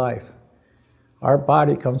cycle of life, our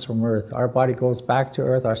body comes from Earth. Our body goes back to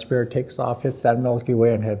Earth. Our spirit takes off, hits that Milky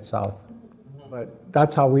Way, and heads south. But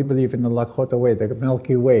that's how we believe in the Lakota Way, the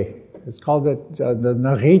Milky Way. It's called the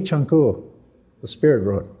Nari Chanku, the spirit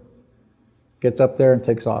road. Gets up there and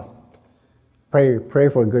takes off. Pray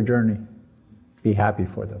for a good journey. Be happy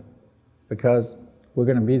for them. Because we're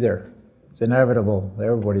going to be there. It's inevitable.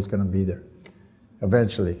 Everybody's going to be there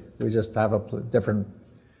eventually. We just have a different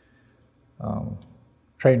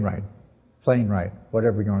train ride, plane ride,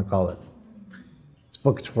 whatever you want to call it. It's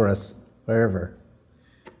booked for us, wherever.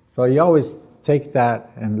 So you always take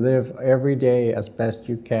that and live every day as best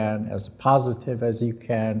you can, as positive as you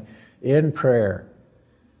can, in prayer,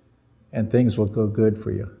 and things will go good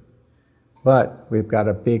for you. But we've got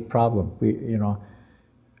a big problem.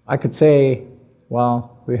 I could say,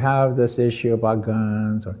 well, we have this issue about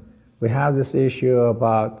guns, or we have this issue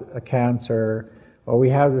about cancer, or we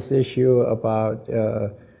have this issue about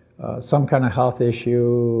some kind of health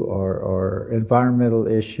issue or environmental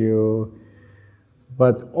issue.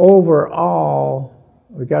 But overall,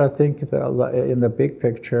 we got to think in the big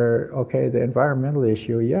picture, okay, the environmental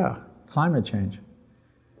issue, yeah, climate change.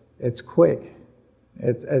 It's quick.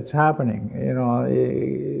 It's happening. You know,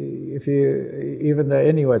 even the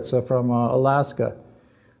Inuits from Alaska,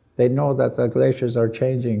 they know that the glaciers are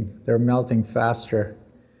changing. They're melting faster.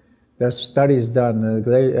 There's studies done.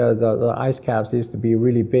 The ice caps used to be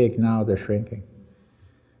really big. Now they're shrinking.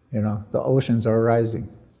 You know, the oceans are rising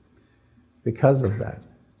because of that.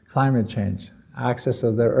 Climate change. Axis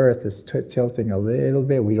of the Earth is tilting a little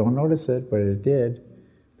bit. We don't notice it, but it did.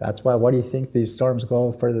 That's why. Why do you think these storms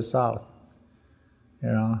go further south? You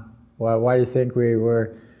know, why do you think we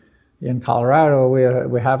were in Colorado?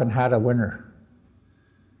 We haven't had a winter.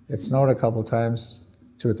 It snowed a couple times,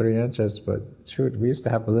 2 or 3 inches, but shoot, we used to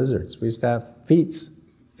have blizzards. We used to have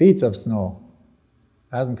feet of snow.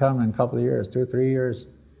 It hasn't come in a couple of years, 2 or 3 years.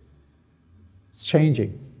 It's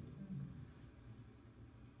changing.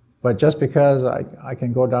 But just because I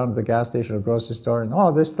can go down to the gas station or grocery store and,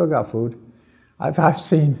 oh, they still got food. I've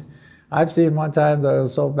seen one time that it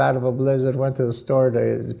was so bad of a blizzard, went to the store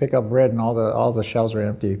to pick up bread and all the shelves were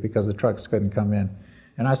empty because the trucks couldn't come in.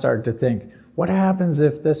 And I started to think, what happens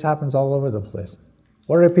if this happens all over the place?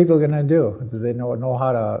 What are people going to do? Do they know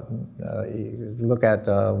how to look at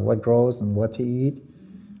what grows and what to eat,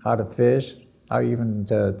 how to fish, how even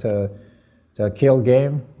to kill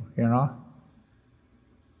game, you know?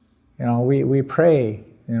 You know, we pray,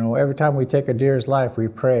 you know, every time we take a deer's life, we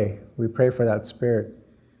pray. We pray for that spirit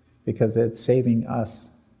because it's saving us,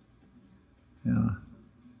 you know?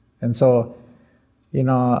 And so, you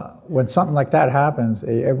know, when something like that happens,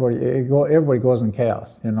 everybody goes in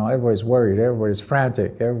chaos. You know, everybody's worried, everybody's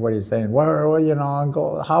frantic, everybody's saying, "Well, you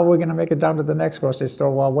know, how are we going to make it down to the next grocery store?"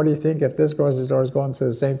 Well, what do you think if this grocery store is going to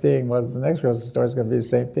the same thing? Well, the next grocery store is going to be the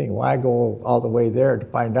same thing. Why go all the way there to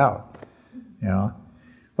find out? You know,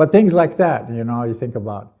 but things like that, you know, you think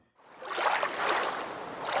about.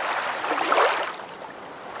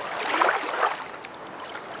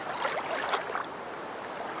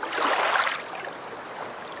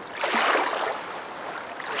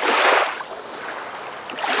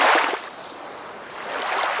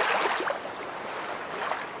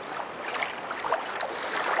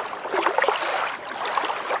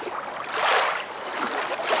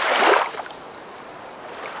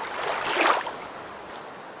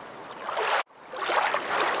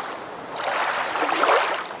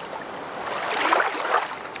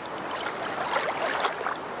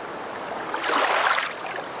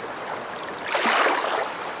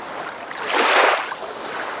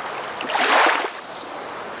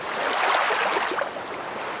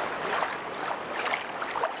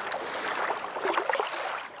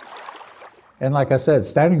 And like I said,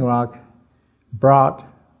 Standing Rock brought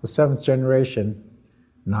the seventh generation,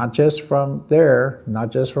 not just from there,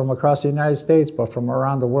 not just from across the United States, but from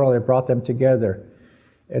around the world. It brought them together.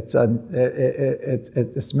 It's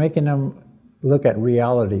making them look at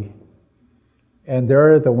reality. And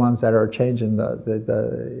they're the ones that are changing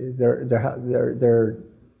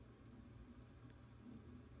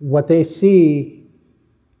what they see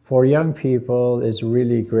for young people is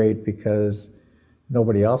really great because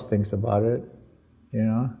nobody else thinks about it, you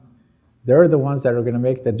know? They're the ones that are going to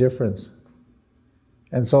make the difference.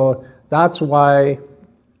 And so that's why,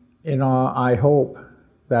 you know, I hope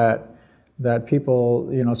that people,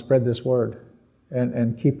 you know, spread this word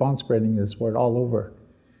and keep on spreading this word all over.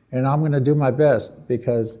 And I'm going to do my best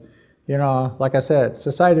because, you know, like I said,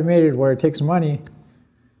 society made it where it takes money,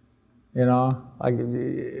 you know,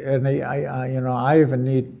 you know, I even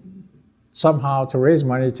need somehow to raise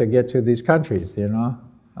money to get to these countries, you know,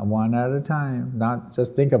 one at a time, not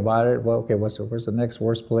just think about it, well, okay, where's the next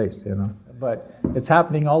worst place, you know. But it's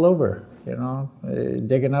happening all over, you know,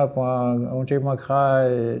 digging up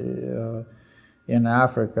in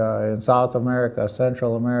Africa, in South America,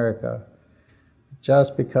 Central America,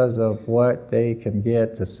 just because of what they can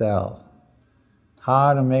get to sell,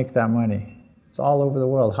 how to make that money. It's all over the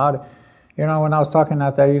world. You know, when I was talking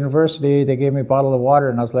at that university, they gave me a bottle of water,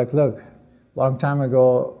 and I was like, look, long time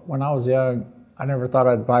ago, when I was young, I never thought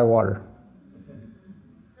I'd buy water.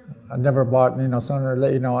 I never bought, you know, sooner or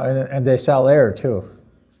later, you know, and they sell air too,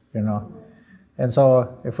 you know. And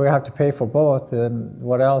so if we have to pay for both, then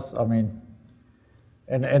what else? I mean,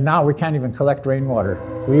 and now we can't even collect rainwater.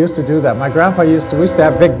 We used to do that. My grandpa we used to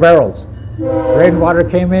have big barrels. Rainwater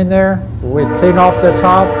came in there, we'd clean off the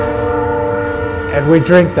top, and we'd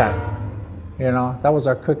drink that. You know, that was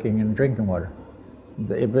our cooking and drinking water.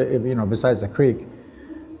 You know, besides the creek.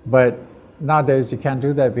 But nowadays you can't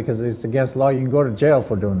do that because it's against law. You can go to jail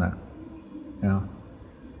for doing that, you know.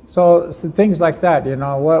 So things like that, you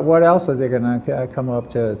know, what else are they going to come up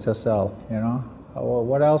to sell, you know?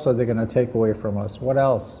 What else are they going to take away from us? What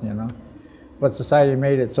else, you know? But society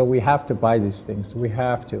made it so we have to buy these things. We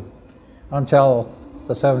have to. Until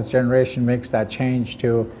the seventh generation makes that change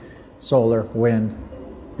to solar, wind,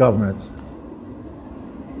 government,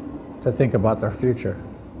 to think about their future,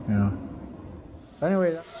 you know.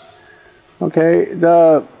 Anyway. Okay,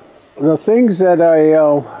 the things that I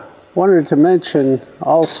wanted to mention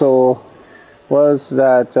also was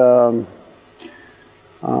that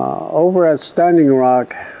over at Standing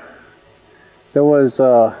Rock, there was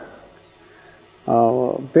a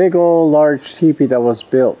big old large teepee that was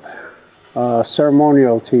built, a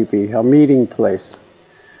ceremonial teepee, a meeting place,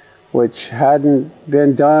 which hadn't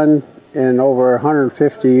been done in over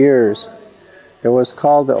 150 years. It was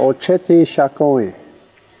called the Ocheti Shakoi.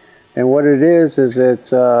 And what it is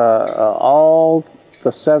it's all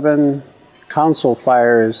the 7 council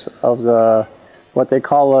fires of what they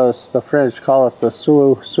call us, the French call us the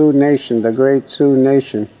Sioux Nation, the Great Sioux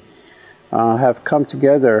Nation, have come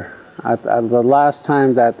together. At the last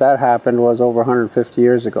time that happened was over 150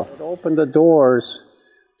 years ago. It opened the doors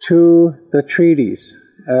to the treaties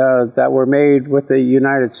that were made with the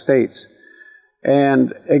United States.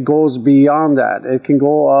 And it goes beyond that. It can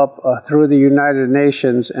go up through the United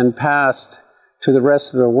Nations and past to the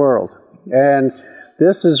rest of the world. And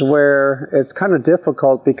this is where it's kind of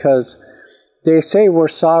difficult, because they say we're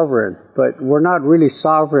sovereign, but we're not really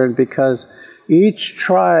sovereign, because each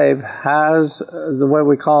tribe has what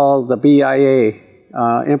we call the BIA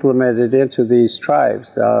implemented into these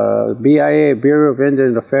tribes. BIA, Bureau of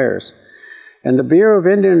Indian Affairs. And the Bureau of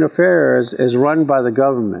Indian Affairs is run by the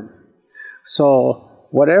government. So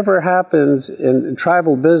whatever happens in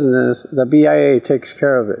tribal business, the BIA takes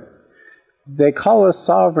care of it. They call us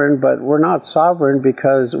sovereign, but we're not sovereign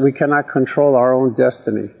because we cannot control our own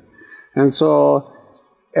destiny. And so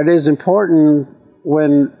it is important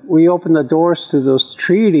when we open the doors to those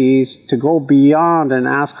treaties to go beyond and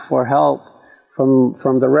ask for help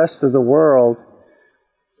from the rest of the world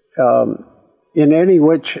in any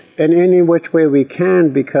which way we can,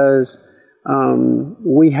 because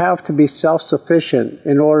we have to be self-sufficient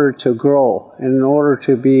in order to grow, in order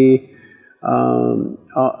to be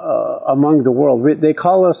among the world. They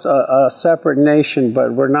call us a separate nation,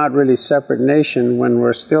 but we're not really a separate nation when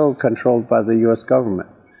we're still controlled by the U.S. government.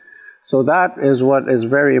 So that is what is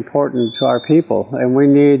very important to our people, and we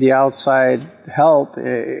need the outside help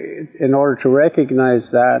in order to recognize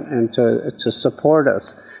that and to support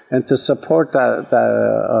us, and to support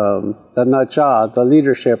the Naja, the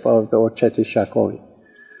leadership of the Ocheti Shakoni.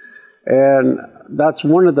 And that's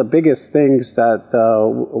one of the biggest things that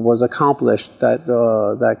was accomplished, that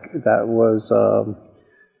was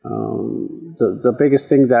the biggest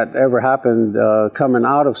thing that ever happened coming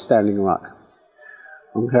out of Standing Rock.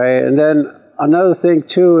 Okay, and then another thing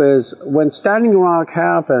too is when Standing Rock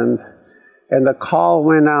happened and the call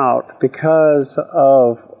went out because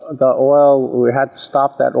of the oil, we had to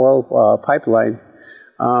stop that oil pipeline.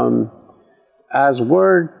 As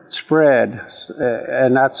word spread,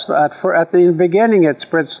 and at the beginning it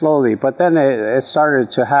spread slowly, but then it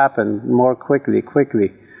started to happen more quickly.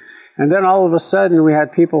 And then all of a sudden we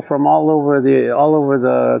had people from all over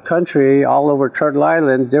the country, all over Turtle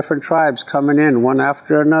Island, different tribes coming in one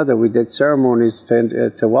after another. We did ceremonies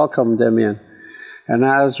to welcome them in. And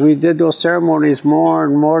as we did those ceremonies, more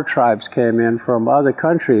and more tribes came in from other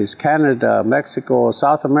countries, Canada, Mexico,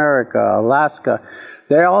 South America, Alaska.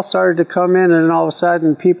 They all started to come in, and all of a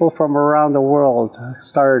sudden people from around the world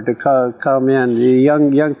started to come in. The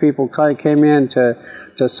young people came in to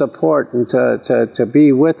support and to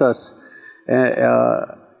be with us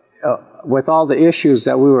with all the issues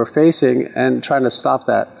that we were facing and trying to stop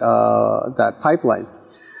that pipeline.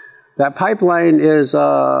 That pipeline is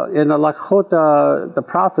in the Lakota, the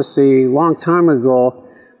prophecy, long time ago,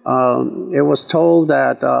 it was told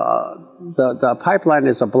that the pipeline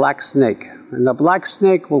is a black snake. And the black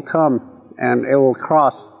snake will come and it will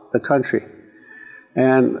cross the country.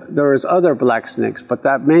 And there is other black snakes, but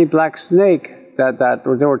that main black snake that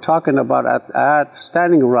they were talking about at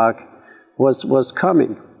Standing Rock was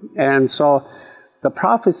coming. And so the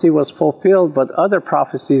prophecy was fulfilled, but other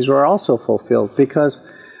prophecies were also fulfilled, because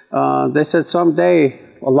they said someday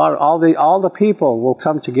all the people will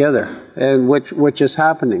come together, and which is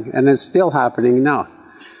happening, and it's still happening now.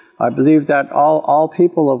 I believe that all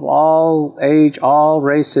people of all age, all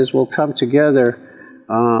races will come together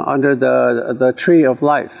under the tree of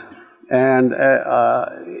life, and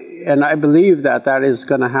I believe that is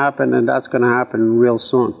going to happen, and that's going to happen real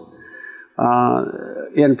soon.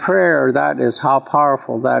 In prayer, that is how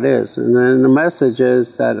powerful that is, and then the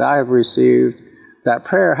messages that I have received, that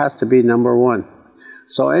prayer has to be number one.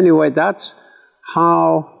 So anyway, that's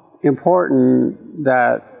how important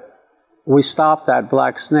that we stopped that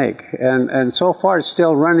black snake. And so far it's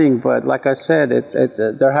still running, but like I said,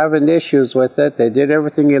 they're having issues with it. They did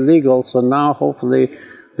everything illegal, so now hopefully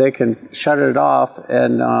they can shut it off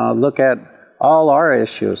and look at all our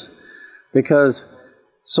issues. Because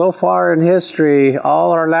so far in history,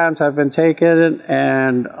 all our lands have been taken,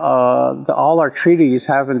 and all our treaties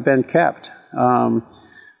haven't been kept.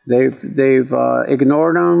 They've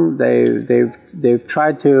ignored them. They've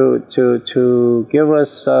tried to give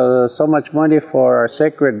us so much money for our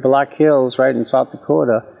sacred Black Hills right in South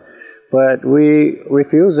Dakota, but we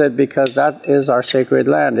refuse it because that is our sacred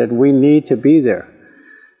land, and we need to be there.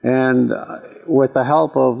 And with the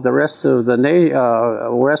help of the rest of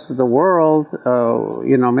the world,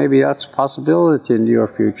 maybe that's a possibility in your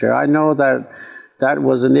future. I know that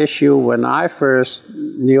was an issue when I first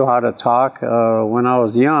knew how to talk. When I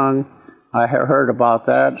was young, I heard about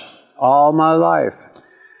that all my life.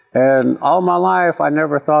 And all my life, I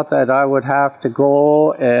never thought that I would have to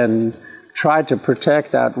go and try to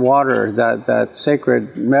protect that water, that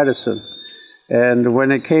sacred medicine. And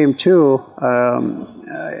when it came to,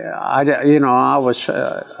 I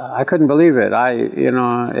couldn't believe it.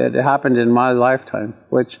 It happened in my lifetime,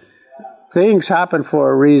 which things happen for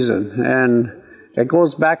a reason. And it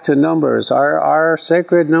goes back to numbers. Our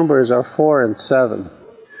sacred numbers are 4 and 7.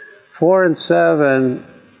 4 and 7,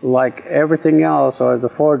 like everything else, are the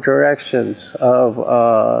 4 directions of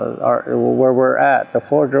where we're at. The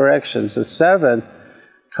 4 directions. The 7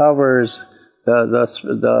 covers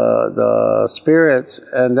the spirits,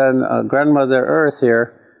 and then Grandmother Earth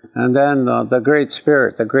here, and then the Great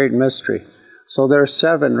Spirit, the Great Mystery. So there's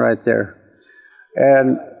 7 right there.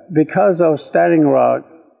 And because of Standing Rock,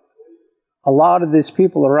 a lot of these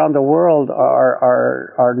people around the world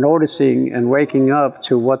are noticing and waking up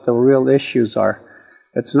to what the real issues are.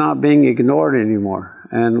 It's not being ignored anymore.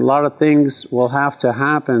 And a lot of things will have to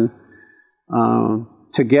happen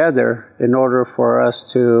together in order for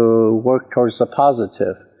us to work towards the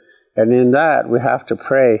positive. And in that, we have to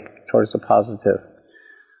pray towards the positive.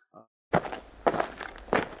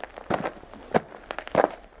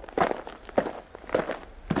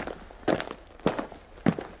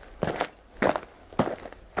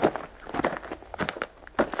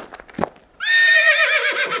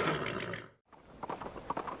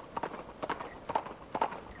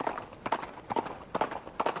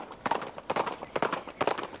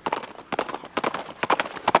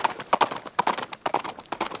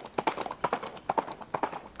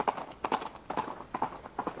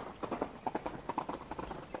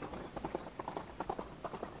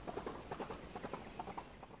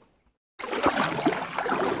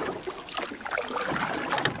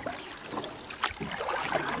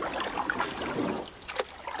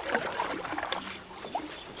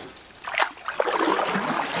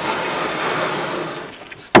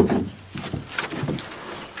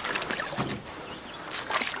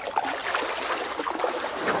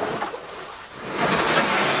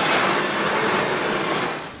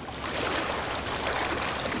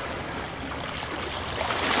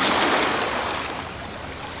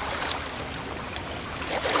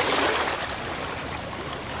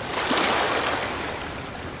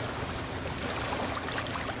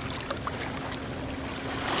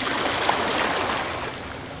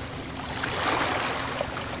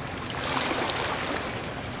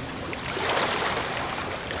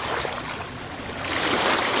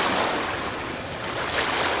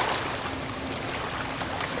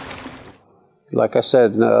 Like I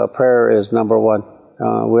said, prayer is number 1.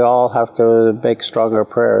 We all have to make stronger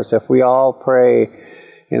prayers. If we all pray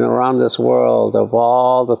around this world of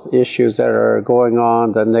all the issues that are going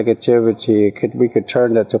on, the negativity, we could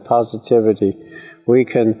turn that to positivity. We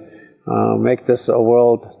can make this a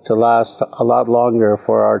world to last a lot longer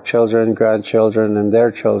for our children, grandchildren, and their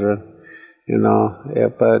children.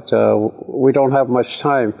 But we don't have much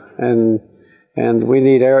time, and we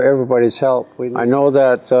need everybody's help. I know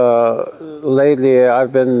that lately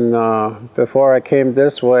I've been, before I came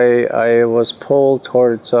this way, I was pulled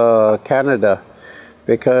towards Canada,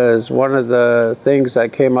 because one of the things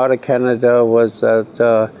that came out of Canada was that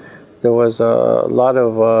there was a lot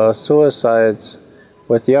of suicides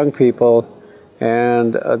with young people,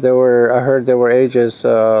 and I heard there were ages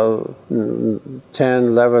 10,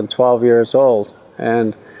 11, 12 years old.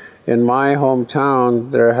 And in my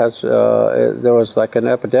hometown, there was like an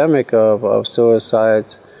epidemic of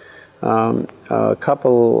suicides. A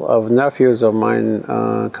couple of nephews of mine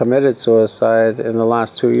committed suicide in the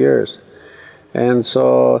last 2 years. And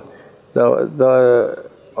so the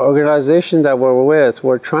organization that we're with,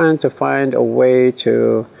 we're trying to find a way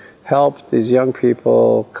to help these young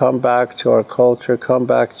people come back to our culture, come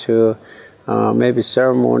back to maybe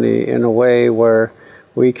ceremony in a way where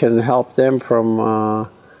we can help them from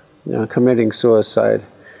committing suicide.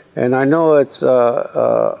 And I know it's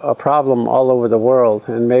a problem all over the world,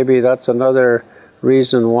 and maybe that's another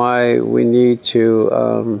reason why we need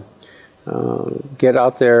to get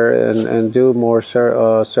out there and do more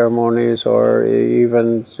ceremonies, or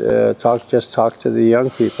even just talk to the young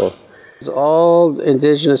people. All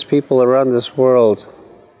indigenous people around this world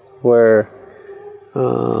were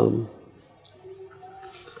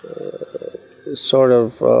sort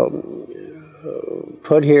of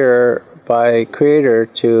put here by Creator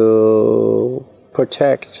to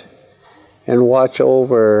protect and watch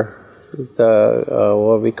over the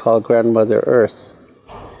what we call Grandmother Earth.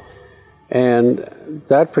 And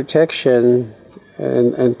that protection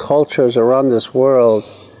and cultures around this world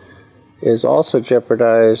is also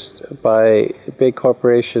jeopardized by big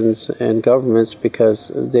corporations and governments,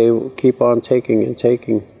 because they keep on taking and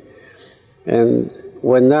taking. And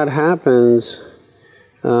when that happens,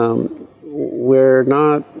 we're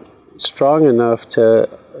not strong enough to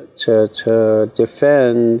to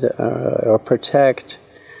defend or protect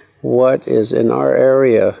what is in our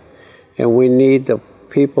area, and we need the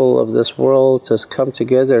people of this world to come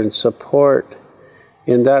together and support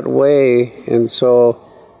in that way. And so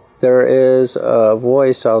there is a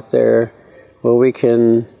voice out there where we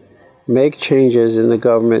can make changes in the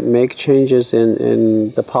government, make changes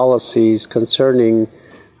in the policies concerning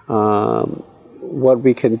what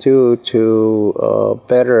we can do to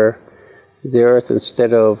better the earth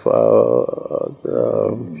instead of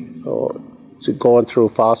going through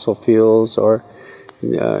fossil fuels or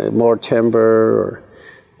more timber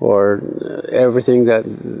or everything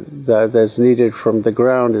that's needed from the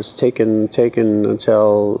ground is taken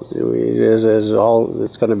until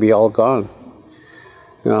it's going to be all gone.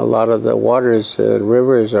 You know, a lot of the waters,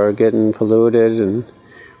 rivers are getting polluted, and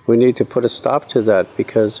we need to put a stop to that,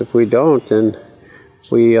 because if we don't, then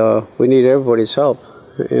we need everybody's help,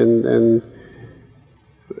 and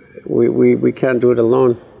we can't do it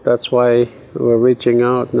alone. That's why we're reaching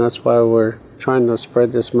out, and that's why we're trying to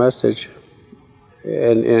spread this message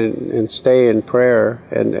and stay in prayer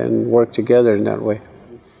and work together in that way.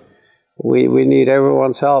 We need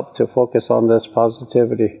everyone's help to focus on this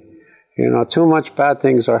positivity. You know, too much bad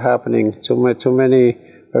things are happening. Too many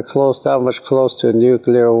are that much close to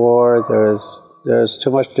nuclear war. There's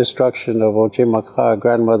too much destruction of Ojimaka,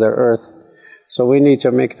 Grandmother Earth. So we need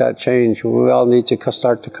to make that change. We all need to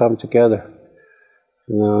start to come together.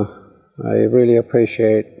 You know, I really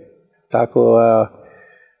appreciate Taku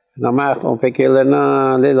Namak on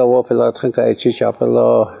Pekilena, Lila Wopila Trinka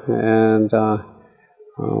Chichapelo, and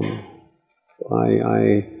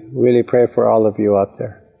I really pray for all of you out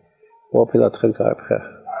there.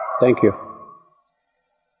 Thank you.